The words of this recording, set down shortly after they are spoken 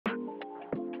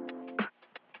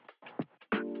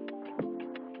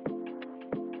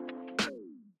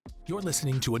You're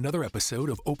listening to another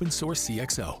episode of Open Source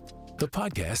CXO, the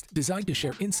podcast designed to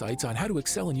share insights on how to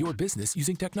excel in your business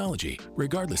using technology,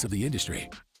 regardless of the industry.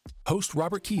 Host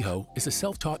Robert Kehoe is a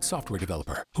self-taught software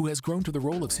developer who has grown to the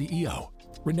role of CEO.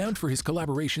 Renowned for his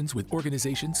collaborations with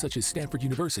organizations such as Stanford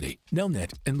University,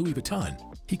 Nelnet, and Louis Vuitton,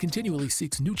 he continually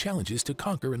seeks new challenges to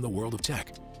conquer in the world of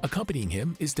tech. Accompanying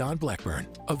him is Don Blackburn,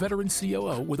 a veteran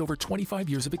COO with over 25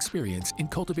 years of experience in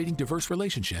cultivating diverse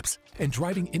relationships and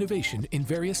driving innovation in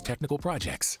various technical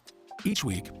projects. Each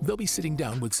week, they'll be sitting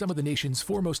down with some of the nation's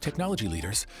foremost technology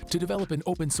leaders to develop an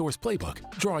open source playbook,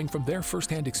 drawing from their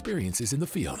firsthand experiences in the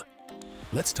field.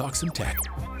 Let's talk some tech.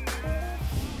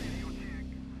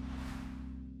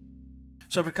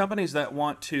 So for companies that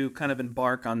want to kind of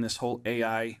embark on this whole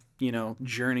AI,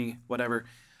 journey, whatever,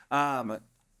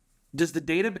 does the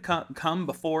data come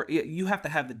before? You have to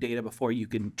have the data before you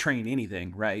can train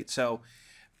anything, right? So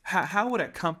how would a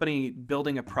company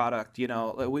building a product,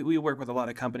 we work with a lot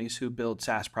of companies who build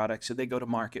SaaS products, so they go to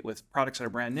market with products that are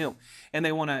brand new, and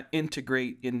they want to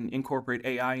integrate and incorporate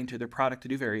AI into their product to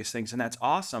do various things, and that's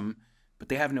awesome, but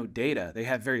they have no data. They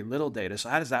have very little data. So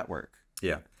how does that work?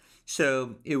 Yeah.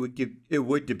 So it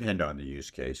would depend on the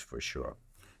use case for sure.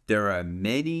 There are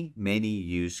many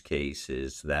use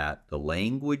cases that the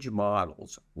language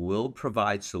models will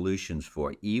provide solutions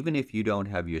for, even if you don't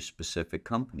have your specific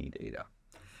company data.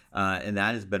 And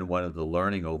that has been one of the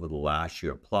learning over the last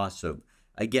year plus of,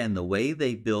 again, the way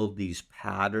they build these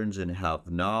patterns and have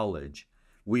knowledge,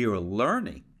 we are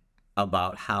learning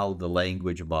about how the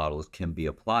language models can be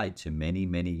applied to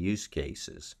many use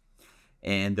cases.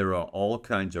 And there are all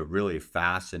kinds of really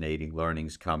fascinating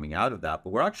learnings coming out of that. But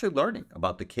we're actually learning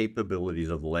about the capabilities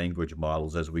of the language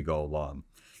models as we go along.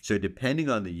 So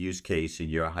depending on the use case in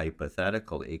your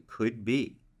hypothetical, it could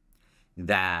be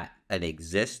that an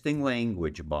existing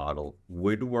language model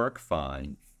would work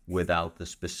fine without the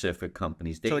specific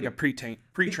company's data. So like a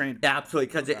pre-trained. Absolutely,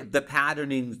 because the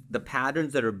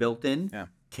patterns that are built in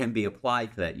can be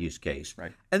applied to that use case.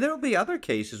 Right. And there will be other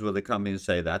cases where the companies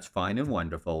say, that's fine and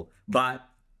wonderful, but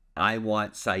I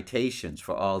want citations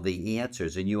for all the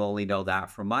answers, and you only know that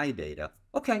from my data.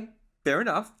 Okay, fair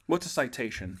enough. What's a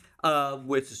citation?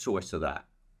 Where's the source of that?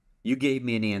 You gave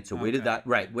me an answer. Okay. Where did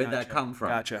that come from?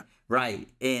 Gotcha. Right.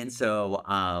 And so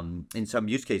in some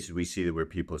use cases, we see where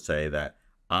people say that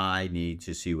I need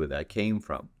to see where that came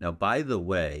from. Now, by the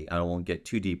way, I won't get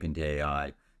too deep into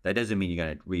AI. That doesn't mean you're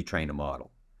going to retrain a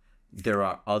model. There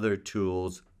are other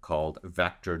tools called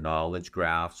vector knowledge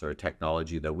graphs or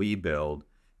technology that we build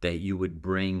that you would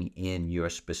bring in your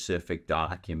specific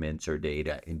documents or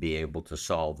data and be able to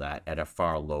solve that at a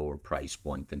far lower price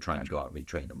point than trying to go out and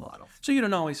retrain a model. So you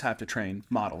don't always have to train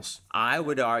models? I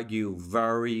would argue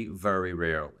very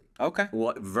rarely. Okay.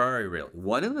 Well, very rarely.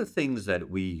 One of the things that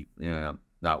we,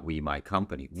 not we, my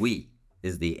company, we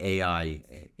is the AI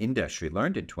industry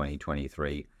learned in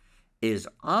 2023 is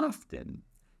often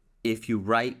if you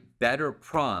write better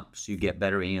prompts, you get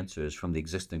better answers from the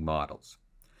existing models.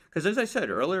 Because as I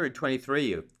said earlier in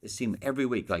 23, it seemed every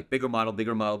week like bigger model,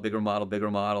 bigger model, bigger model,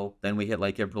 bigger model. Then we hit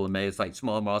like April and May, it's like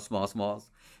small model, small.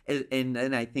 And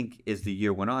then I think as the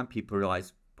year went on, people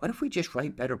realized, what if we just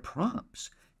write better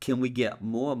prompts? Can we get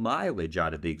more mileage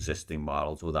out of the existing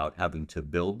models without having to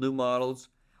build new models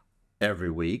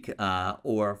every week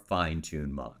or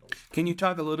fine-tune models? Can you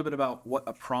talk a little bit about what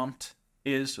a prompt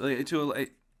is?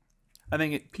 I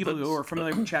think people who are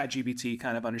familiar with ChatGPT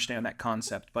kind of understand that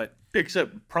concept, but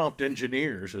except prompt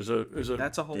engineers is a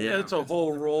that's a whole it's a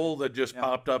whole role that just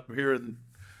popped up here. And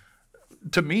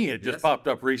to me, it just popped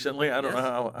up recently. I don't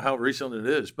know how recent it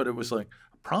is, but it was like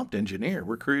prompt engineer.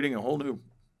 We're creating a whole new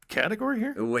category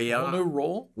here. We are. A whole new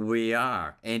role. We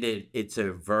are, and it's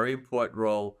a very important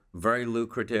role, very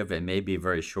lucrative, and maybe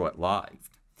very short-lived.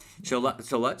 So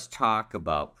let's talk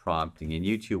about prompting, and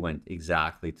you two went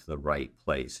exactly to the right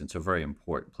place. It's a very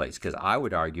important place because I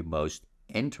would argue most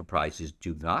enterprises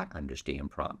do not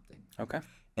understand prompting. Okay.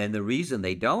 And the reason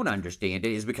they don't understand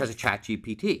it is because of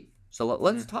ChatGPT. So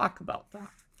let's talk about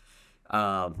that.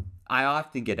 I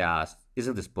often get asked,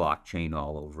 isn't this blockchain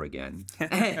all over again?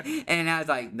 And I was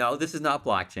like, no, this is not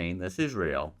blockchain. This is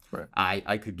real. Right.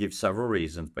 I could give several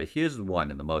reasons, but here's one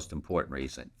and the most important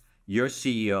reason. Your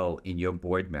CEO and your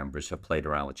board members have played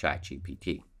around with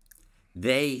ChatGPT.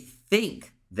 They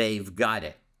think they've got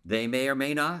it. They may or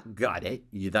may not got it.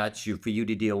 That's for you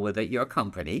to deal with at your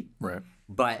company. Right.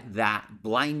 But that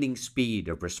blinding speed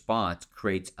of response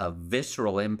creates a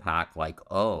visceral impact like,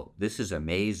 oh, this is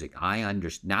amazing.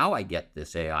 Now I get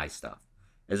this AI stuff.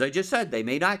 As I just said, they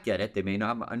may not get it. They may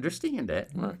not understand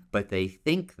it, but they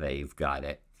think they've got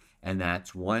it. And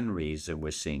that's one reason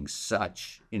we're seeing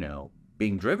such,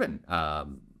 being driven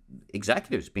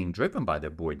executives being driven by their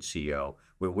board CEO.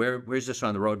 Where's this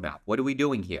on the roadmap? What are we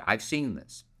doing here? I've seen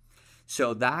this.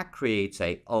 So that creates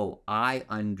I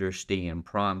understand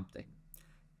prompting.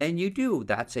 And you do.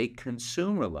 That's a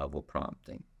consumer level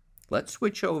prompting. Let's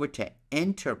switch over to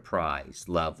enterprise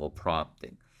level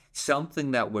prompting,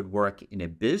 something that would work in a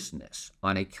business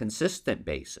on a consistent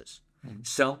basis,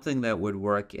 something that would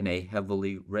work in a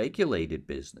heavily regulated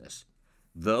business.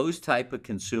 Those type of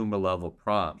consumer level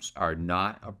prompts are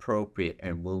not appropriate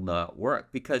and will not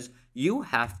work because you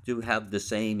have to have the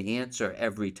same answer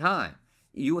every time.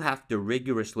 You have to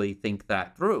rigorously think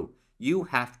that through. You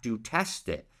have to test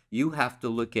it. You have to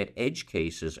look at edge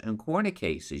cases and corner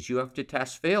cases. You have to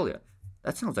test failure.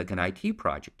 That sounds like an IT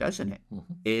project, doesn't it?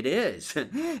 Mm-hmm. It is.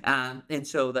 And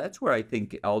so that's where I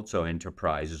think also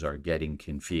enterprises are getting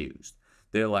confused.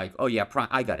 They're like, oh, yeah,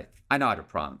 I got it. I know how to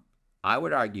prompt. I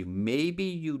would argue maybe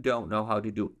you don't know how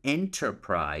to do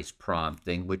enterprise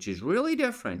prompting, which is really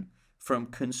different from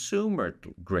consumer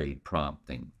grade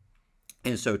prompting.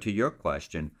 And so to your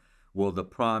question, well, the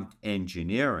prompt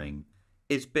engineering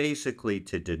is basically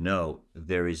to denote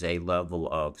there is a level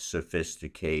of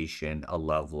sophistication, a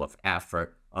level of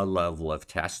effort, a level of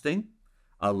testing,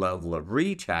 a level of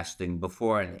retesting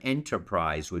before an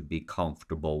enterprise would be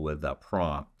comfortable with a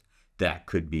prompt that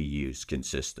could be used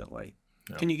consistently.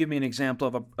 Can you give me an example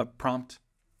of a prompt?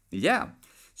 Yeah.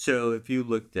 So if you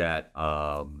looked at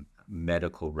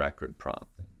medical record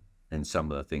prompting and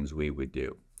some of the things we would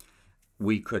do,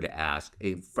 we could ask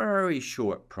a very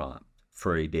short prompt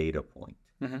for a data point.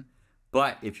 Mm-hmm.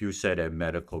 But if you said a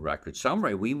medical record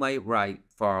summary, we might write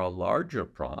far larger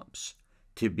prompts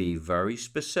to be very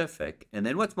specific. And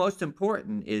then what's most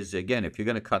important is, again, if you're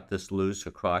going to cut this loose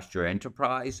across your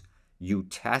enterprise, you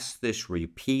test this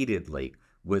repeatedly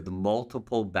with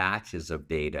multiple batches of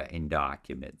data and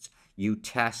documents. You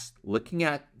test looking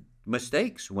at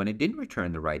mistakes when it didn't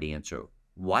return the right answer.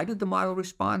 Why did the model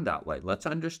respond that way? Let's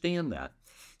understand that.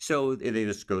 So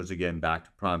this goes again back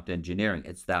to prompt engineering.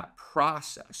 It's that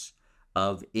process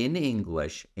of, in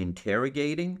English,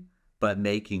 interrogating, but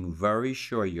making very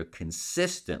sure you're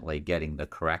consistently getting the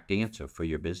correct answer for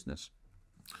your business.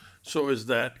 So is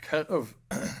that kind of,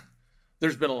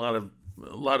 there's been a lot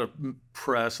of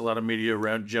press, a lot of media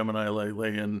around Gemini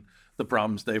lately and the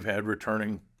problems they've had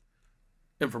returning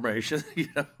information,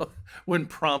 when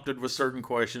prompted with certain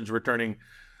questions, returning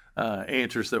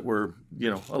answers that were,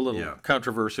 a little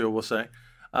controversial, we'll say.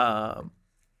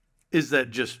 Is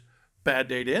that just bad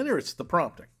data in, or it's the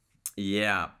prompting?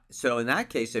 Yeah. So in that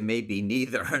case, it may be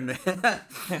neither.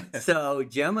 So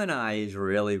Gemini is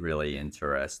really, really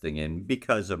interesting. And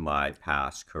because of my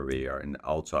past career, and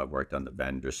also I've worked on the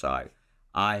vendor side,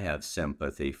 I have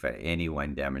sympathy for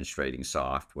anyone demonstrating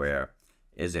software.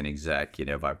 As an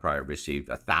executive, I probably received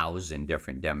 1,000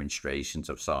 different demonstrations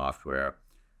of software,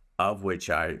 of which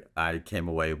I came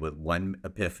away with one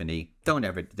epiphany: don't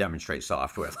ever demonstrate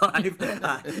software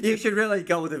live. You should really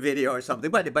go with a video or something.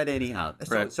 But anyhow,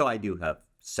 so I do have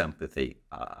sympathy.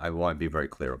 I want to be very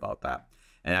clear about that.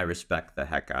 And I respect the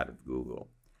heck out of Google.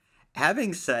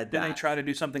 Having said that, did they try to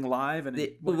do something live?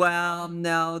 Well,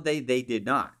 no, they did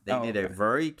not. They did a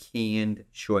very canned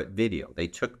short video. They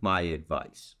took my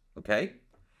advice, okay?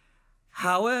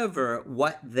 However,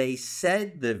 what they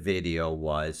said the video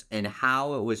was and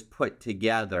how it was put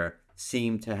together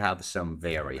seemed to have some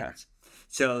variance. Okay.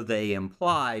 So they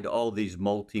implied all these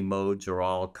multi-modes are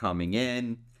all coming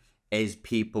in. As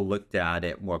people looked at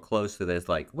it more closely, there's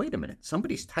like, wait a minute,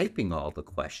 somebody's typing all the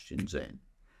questions in.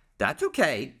 That's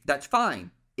okay. That's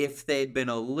fine. If they'd been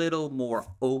a little more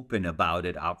open about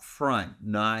it up front,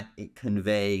 not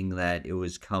conveying that it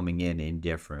was coming in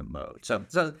different modes.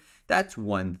 So that's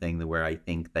one thing where I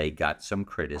think they got some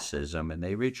criticism and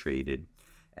they retreated.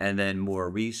 And then more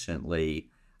recently,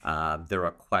 there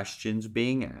are questions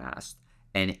being asked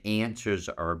and answers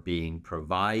are being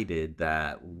provided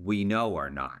that we know are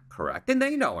not correct and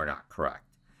they know are not correct.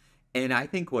 And I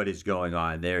think what is going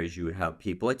on there is you have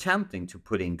people attempting to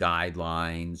put in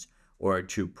guidelines or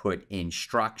to put in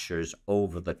structures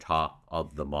over the top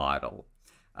of the model.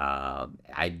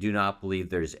 I do not believe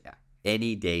there's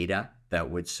any data that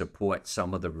would support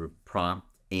some of the prompt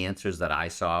answers that I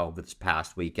saw over this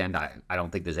past weekend. I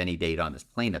don't think there's any data on this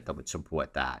planet that would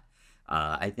support that.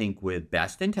 I think with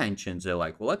best intentions, they're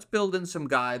like, well, let's build in some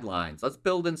guidelines. Let's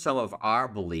build in some of our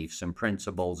beliefs and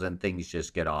principles, and things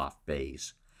just get off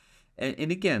base.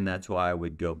 And again, that's why I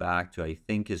would go back to, I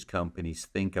think as companies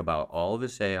think about all of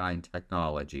this AI and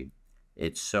technology,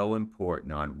 it's so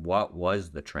important on what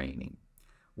was the training,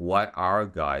 what are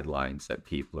guidelines that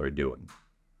people are doing,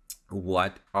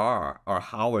 what are or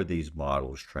how are these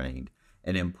models trained,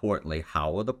 and importantly,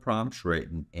 how are the prompts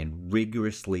written, and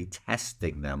rigorously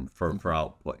testing them for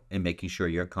output and making sure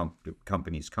your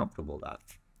company's comfortable with that.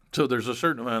 So there's a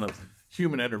certain amount of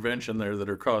human intervention there that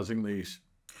are causing these,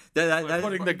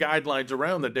 putting the guidelines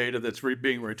around the data that's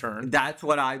being returned. That's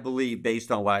what I believe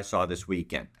based on what I saw this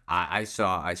weekend. I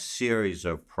saw a series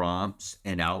of prompts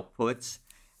and outputs,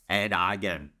 and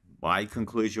again, my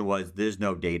conclusion was there's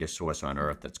no data source on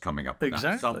earth that's coming up with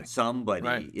Exactly. that. Somebody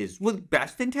Right. is, with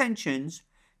best intentions,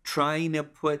 trying to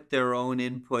put their own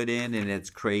input in, and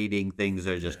it's creating things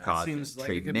that are just causing Seems like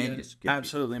it could be an tremendous.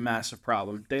 absolutely massive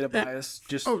problem. Data bias,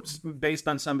 just based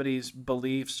on somebody's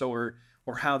beliefs or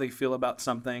how they feel about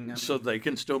something. I mean, So they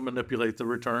can still manipulate the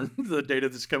return, the data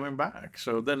that's coming back.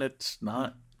 So then it's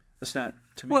not. it's not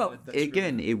to me. Well, that's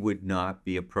again, it would not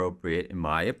be appropriate, in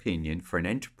my opinion, for an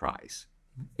enterprise.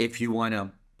 If you want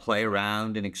to play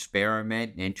around and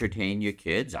experiment and entertain your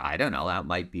kids, I don't know, that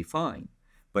might be fine.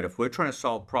 But if we're trying to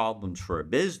solve problems for a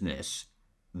business,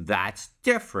 that's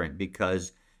different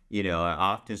because, I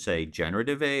often say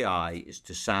generative AI is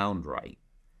to sound right.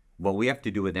 What we have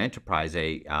to do with enterprise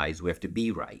AI is we have to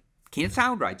be right. Can't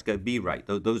sound right, it's got to be right.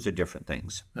 Those are different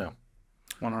things. Yeah.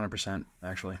 100%,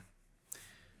 actually.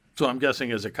 So I'm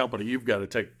guessing as a company, you've got to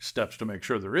take steps to make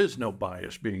sure there is no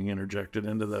bias being interjected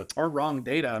into the. Or wrong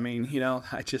data. I mean,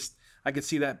 I could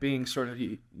see that being sort of,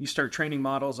 you start training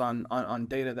models on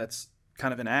data that's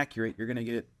kind of inaccurate, you're going to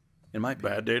get, in my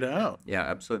opinion, Bad data out. Yeah,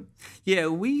 absolutely. Yeah,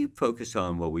 we focus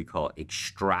on what we call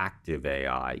extractive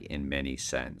AI in many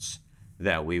sense,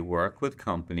 that we work with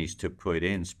companies to put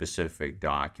in specific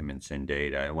documents and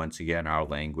data. And once again, our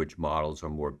language models are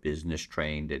more business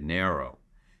trained and narrow.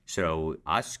 So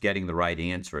us getting the right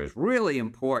answer is really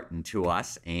important to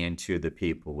us and to the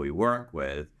people we work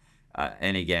with.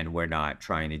 And again, we're not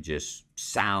trying to just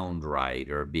sound right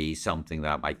or be something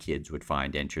that my kids would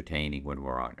find entertaining when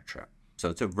we're on a trip. So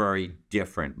it's a very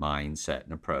different mindset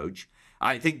and approach.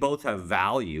 I think both have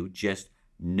value. Just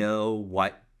know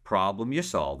what problem you're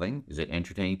solving. Is it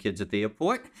entertaining kids at the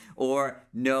airport? Or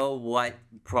know what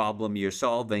problem you're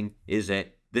solving. Is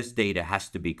it this data has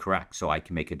to be correct so I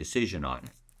can make a decision on it?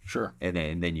 Sure. And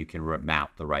then you can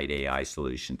map the right AI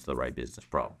solution to the right business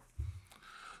problem.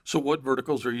 So what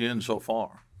verticals are you in so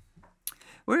far?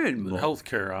 We're in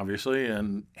Healthcare, obviously,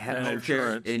 and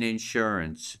insurance. In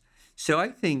insurance. So I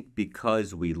think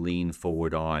because we lean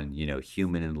forward on,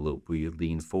 human in the loop, we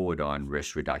lean forward on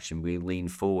risk reduction, we lean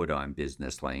forward on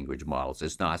business language models,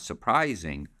 it's not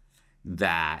surprising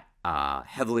that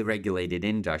heavily regulated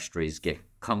industries get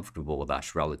comfortable with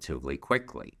us relatively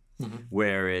quickly. Mm-hmm.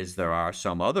 Whereas there are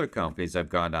some other companies that have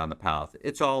gone down the path,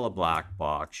 it's all a black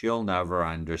box, you'll never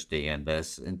understand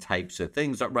this, and types of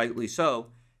things that rightly so,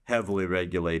 heavily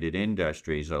regulated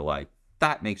industries are like,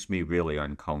 that makes me really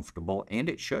uncomfortable, and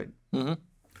it should. Mm-hmm.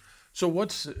 So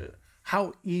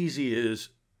how easy is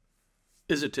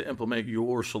it to implement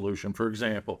your solution? For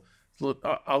example, look,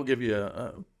 I'll give you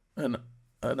an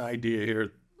idea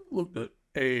here. Look,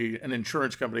 an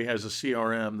insurance company has a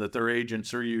CRM that their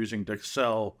agents are using to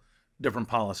sell different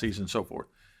policies and so forth.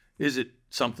 Is it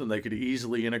something they could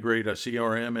easily integrate a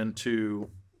CRM into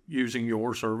using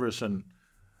your service and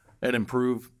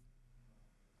improve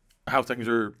how things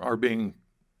are being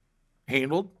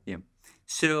handled? Yeah.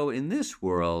 So in this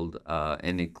world,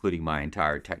 and including my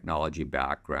entire technology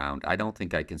background, I don't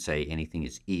think I can say anything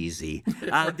is easy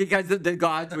because the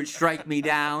gods would strike me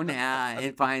down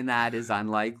and find that is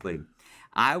unlikely.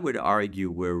 I would argue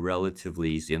we're relatively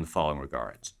easy in the following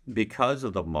regards. Because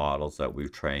of the models that we've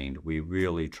trained, we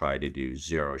really try to do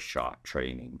zero-shot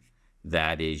training.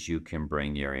 That is, you can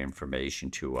bring your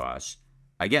information to us.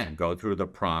 Again, go through the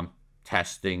prompt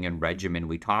testing and regimen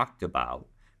we talked about.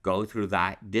 Go through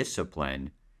that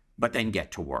discipline, but then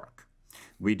get to work.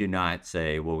 We do not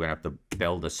say, well, we're going to have to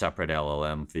build a separate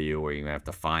LLM for you, or you're going to have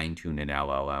to fine-tune an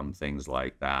LLM, things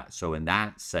like that. So in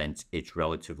that sense, it's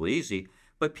relatively easy.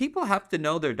 But people have to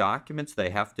know their documents.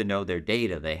 They have to know their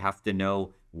data. They have to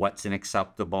know what's an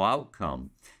acceptable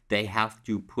outcome. They have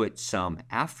to put some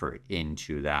effort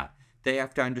into that. They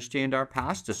have to understand our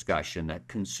past discussion that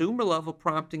consumer-level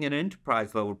prompting and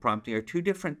enterprise-level prompting are two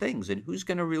different things. And who's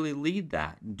going to really lead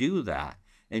that, do that?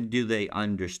 And do they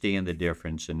understand the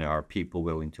difference, and are people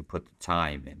willing to put the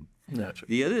time in? That's right.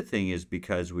 The other thing is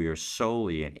because we are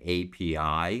solely an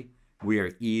API, we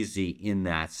are easy in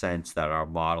that sense that our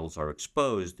models are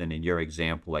exposed. And in your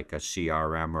example, like a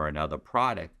CRM or another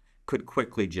product, could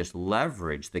quickly just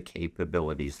leverage the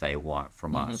capabilities they want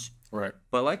from us. Right.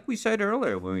 But like we said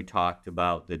earlier when we talked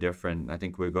about the different, I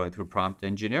think we're going through prompt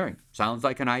engineering. Sounds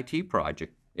like an IT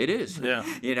project. It is.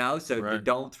 Yeah. So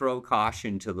don't throw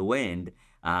caution to the wind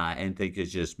and think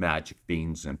it's just magic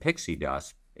beans and pixie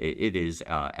dust. It is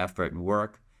effort and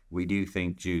work. We do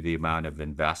think, due to the amount of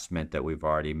investment that we've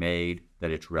already made,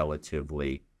 that it's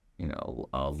relatively,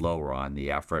 lower on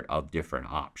the effort of different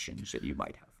options that you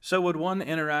might have. So would one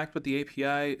interact with the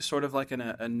API sort of like in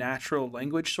a natural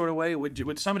language sort of way?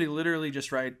 Would somebody literally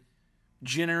just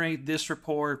generate this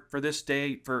report for this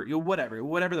date for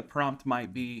whatever the prompt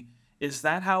might be? Is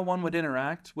that how one would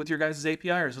interact with your guys'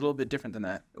 API, or is it a little bit different than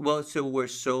that? Well, so we're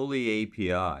solely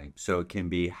API, so it can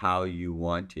be how you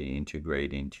want to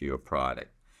integrate into your product.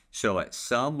 So at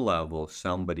some level,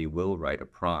 somebody will write a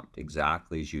prompt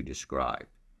exactly as you described.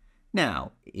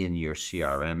 Now, in your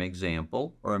CRM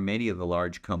example, or many of the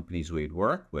large companies we'd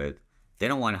work with, they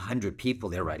don't want 100 people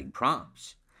there writing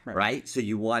prompts, right? So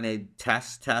you want to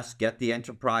test, get the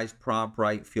enterprise prompt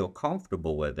right, feel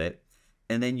comfortable with it,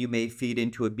 and then you may feed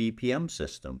into a BPM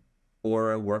system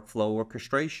or a workflow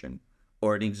orchestration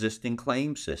or an existing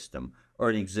claim system or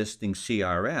an existing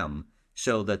CRM,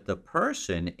 so that the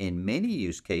person in many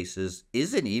use cases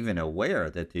isn't even aware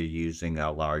that they're using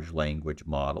a large language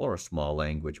model or a small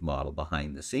language model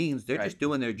behind the scenes. They're just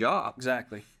doing their job.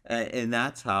 Exactly. And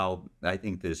that's how I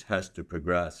think this has to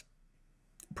progress.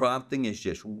 Prompting is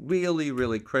just really,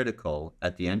 really critical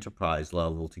at the enterprise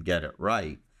level to get it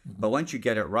right. But once you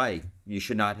get it right, you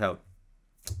should not have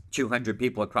 200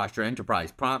 people across your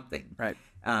enterprise prompting. Right.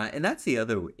 And that's the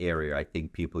other area I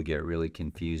think people get really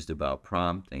confused about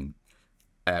prompting.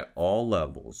 At all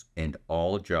levels and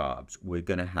all jobs, we're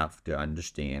going to have to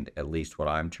understand at least what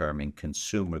I'm terming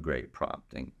consumer-grade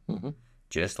prompting.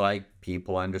 Just like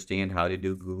people understand how to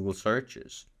do Google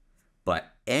searches.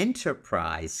 But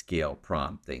enterprise-scale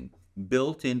prompting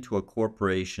built into a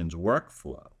corporation's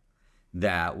workflow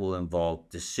that will involve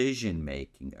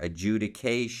decision-making,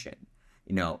 adjudication,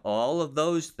 all of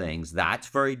those things, that's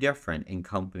very different. And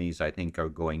companies, I think, are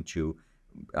going to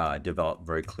develop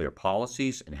very clear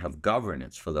policies and have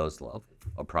governance for those level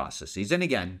of processes. And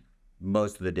again,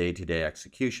 most of the day-to-day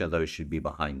execution of those should be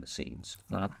behind the scenes.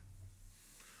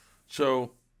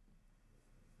 So,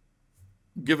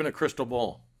 given a crystal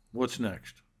ball, what's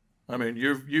next? I mean,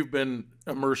 you've been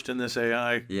immersed in this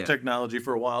AI technology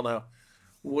for a while now.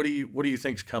 What do you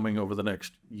think's coming over the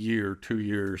next year, 2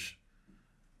 years?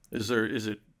 Is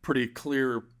it pretty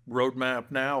clear roadmap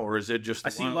now, or is it just? I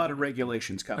see a lot of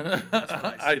regulations coming.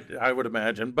 I would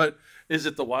imagine, but is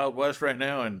it the Wild West right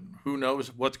now, and who knows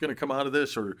what's going to come out of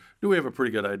this, or do we have a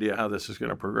pretty good idea how this is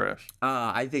going to progress?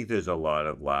 I think there's a lot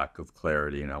of lack of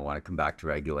clarity, and I want to come back to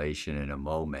regulation in a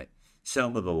moment.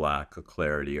 Some of the lack of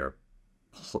clarity are,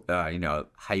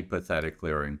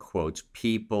 hypothetically or in quotes,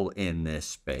 people in this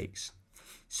space.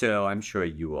 So I'm sure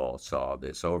you all saw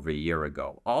this over a year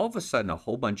ago. All of a sudden, a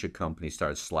whole bunch of companies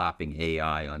started slapping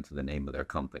AI onto the name of their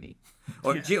company,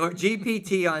 or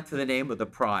GPT onto the name of the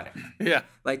product. Yeah,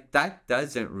 like that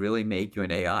doesn't really make you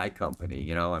an AI company.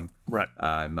 I'm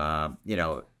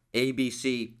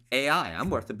ABC AI. I'm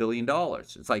worth $1 billion.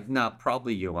 It's like, no,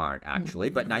 probably you aren't actually,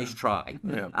 but nice try.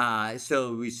 Yeah.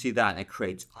 So we see that, and it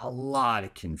creates a lot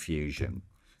of confusion.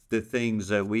 The things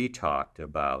that we talked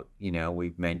about,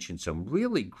 we've mentioned some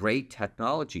really great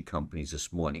technology companies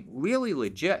this morning, really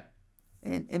legit,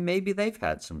 and maybe they've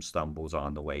had some stumbles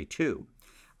on the way too.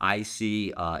 I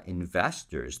see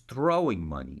investors throwing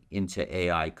money into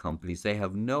AI companies. They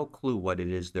have no clue what it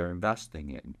is they're investing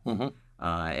in. And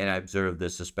I observed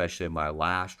this especially in my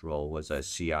last role was a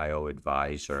CIO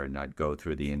advisor, and I'd go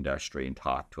through the industry and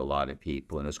talk to a lot of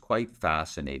people, and it was quite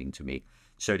fascinating to me.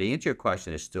 So to answer your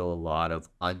question, there's still a lot of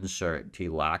uncertainty,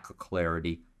 lack of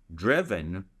clarity,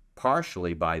 driven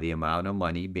partially by the amount of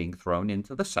money being thrown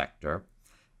into the sector,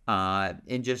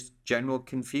 and just general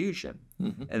confusion.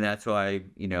 And that's why,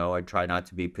 I try not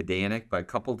to be pedantic, but a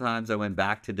couple times I went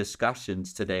back to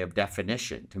discussions today of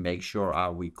definition to make sure,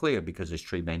 are we clear, because there's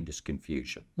tremendous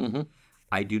confusion.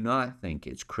 I do not think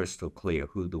it's crystal clear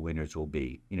who the winners will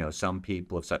be. Some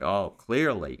people have said, oh,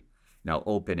 clearly, now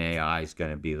OpenAI is going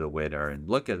to be the winner, and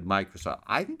look at Microsoft.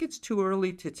 I think it's too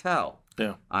early to tell.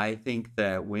 Yeah. I think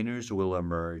that winners will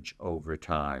emerge over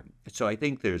time. So I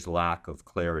think there's lack of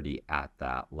clarity at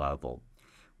that level.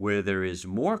 Where there is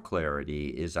more clarity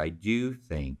is, I do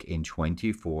think in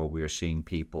 24 we're seeing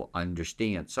people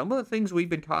understand some of the things we've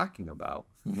been talking about.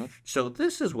 So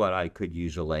this is what I could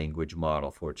use a language model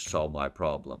for to solve my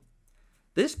problem.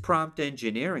 This prompt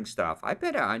engineering stuff, I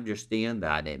better understand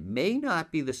that. It may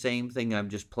not be the same thing I'm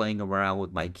just playing around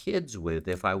with my kids with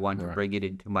if I want to bring it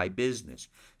into my business.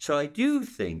 So I do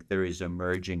think there is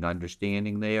emerging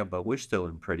understanding there, but we're still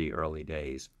in pretty early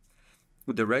days.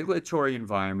 The regulatory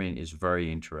environment is very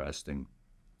interesting.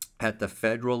 At the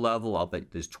federal level, I'll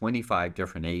bet there's 25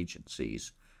 different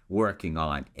agencies working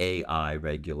on AI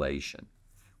regulation.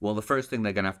 Well, the first thing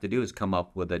they're going to have to do is come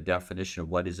up with a definition of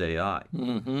what is AI.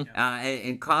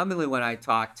 And commonly when I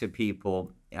talk to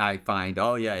people, I find,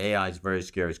 oh, yeah, AI is very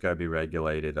scary. It's got to be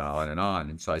regulated, on and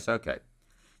on. And so I say, okay.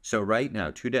 So right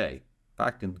now, today, in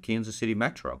fact, in the Kansas City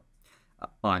Metro,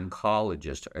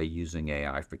 oncologists are using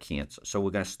AI for cancer. So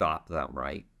we're going to stop them,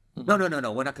 right? No,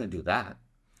 we're not going to do that.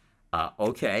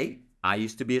 Okay, I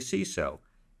used to be a CISO.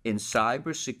 In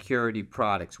cybersecurity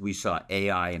products, we saw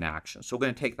AI in action. So we're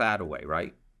going to take that away,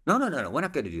 right? No, we're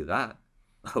not going to do that.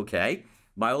 Okay,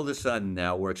 my oldest son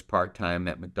now works part-time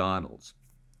at McDonald's.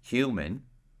 Human,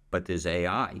 but there's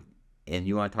AI. And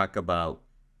you want to talk about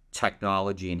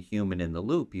technology and human in the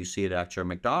loop, you see it at your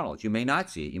McDonald's. You may not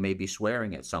see it. You may be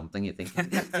swearing at something. You think,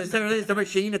 it's the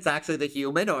machine, it's actually the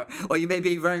human. Or you may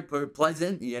be very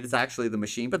pleasant, and it's actually the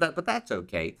machine. But that's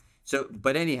okay. So,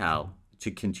 but anyhow,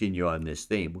 to continue on this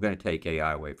theme, we're going to take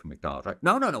AI away from McDonald's, right?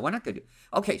 No, we're not going to do.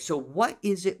 Okay, so what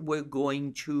is it we're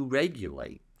going to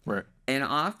regulate? Right. And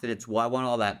often it's, well, I want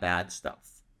all that bad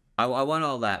stuff. I want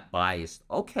all that bias.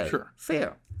 Okay, sure.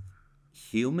 Fair.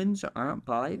 Humans aren't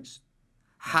biased.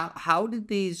 How did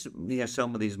these,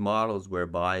 some of these models where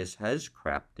bias has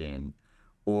crept in,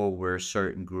 or where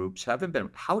certain groups haven't been,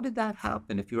 how did that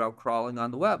happen if you're out crawling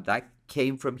on the web? That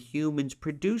came from humans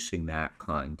producing that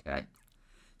content.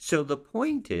 So the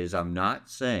point is, I'm not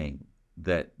saying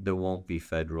that there won't be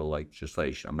federal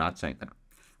legislation. I'm not saying that.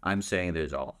 I'm saying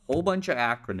there's a whole bunch of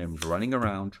acronyms running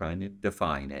around trying to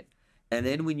define it. And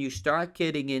then when you start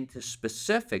getting into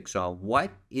specifics on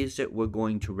what is it we're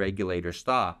going to regulate or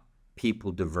stop,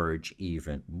 people diverge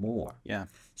even more. Yeah.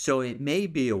 So it may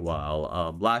be a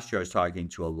while. Last year I was talking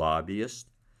to a lobbyist.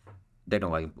 They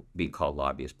don't like being called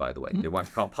lobbyists, by the way. They want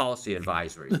to call policy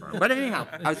advisory firm. But anyhow,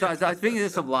 I was speaking to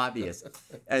some lobbyists,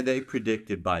 and they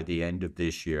predicted by the end of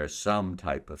this year some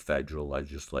type of federal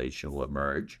legislation will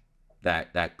emerge.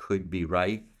 That could be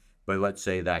right. But let's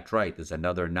say that's right. There's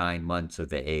another 9 months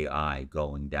of AI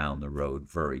going down the road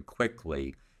very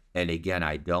quickly. And again,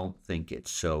 I don't think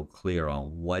it's so clear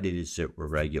on what it is that we're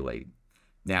regulating.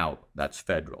 Now, that's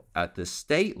federal. At the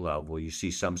state level, you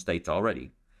see some states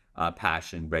already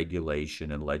passing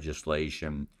regulation and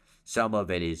legislation. Some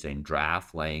of it is in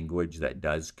draft language that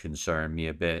does concern me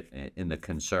a bit. And the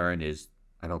concern is,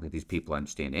 I don't think these people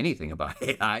understand anything about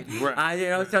AI.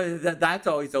 Right. So that's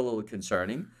always a little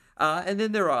concerning. And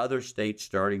then there are other states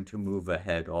starting to move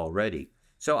ahead already.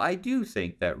 So I do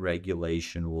think that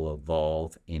regulation will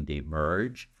evolve and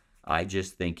emerge. I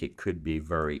just think it could be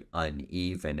very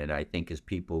uneven. And I think as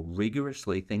people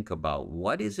rigorously think about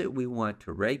what is it we want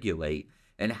to regulate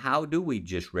and how do we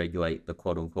just regulate the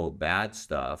quote-unquote bad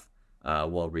stuff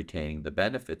while retaining the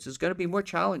benefits, is going to be more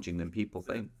challenging than people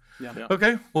think. Yeah.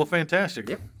 Okay. Well,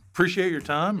 fantastic. Appreciate your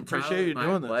time. Appreciate you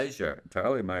doing this.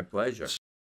 Entirely my pleasure.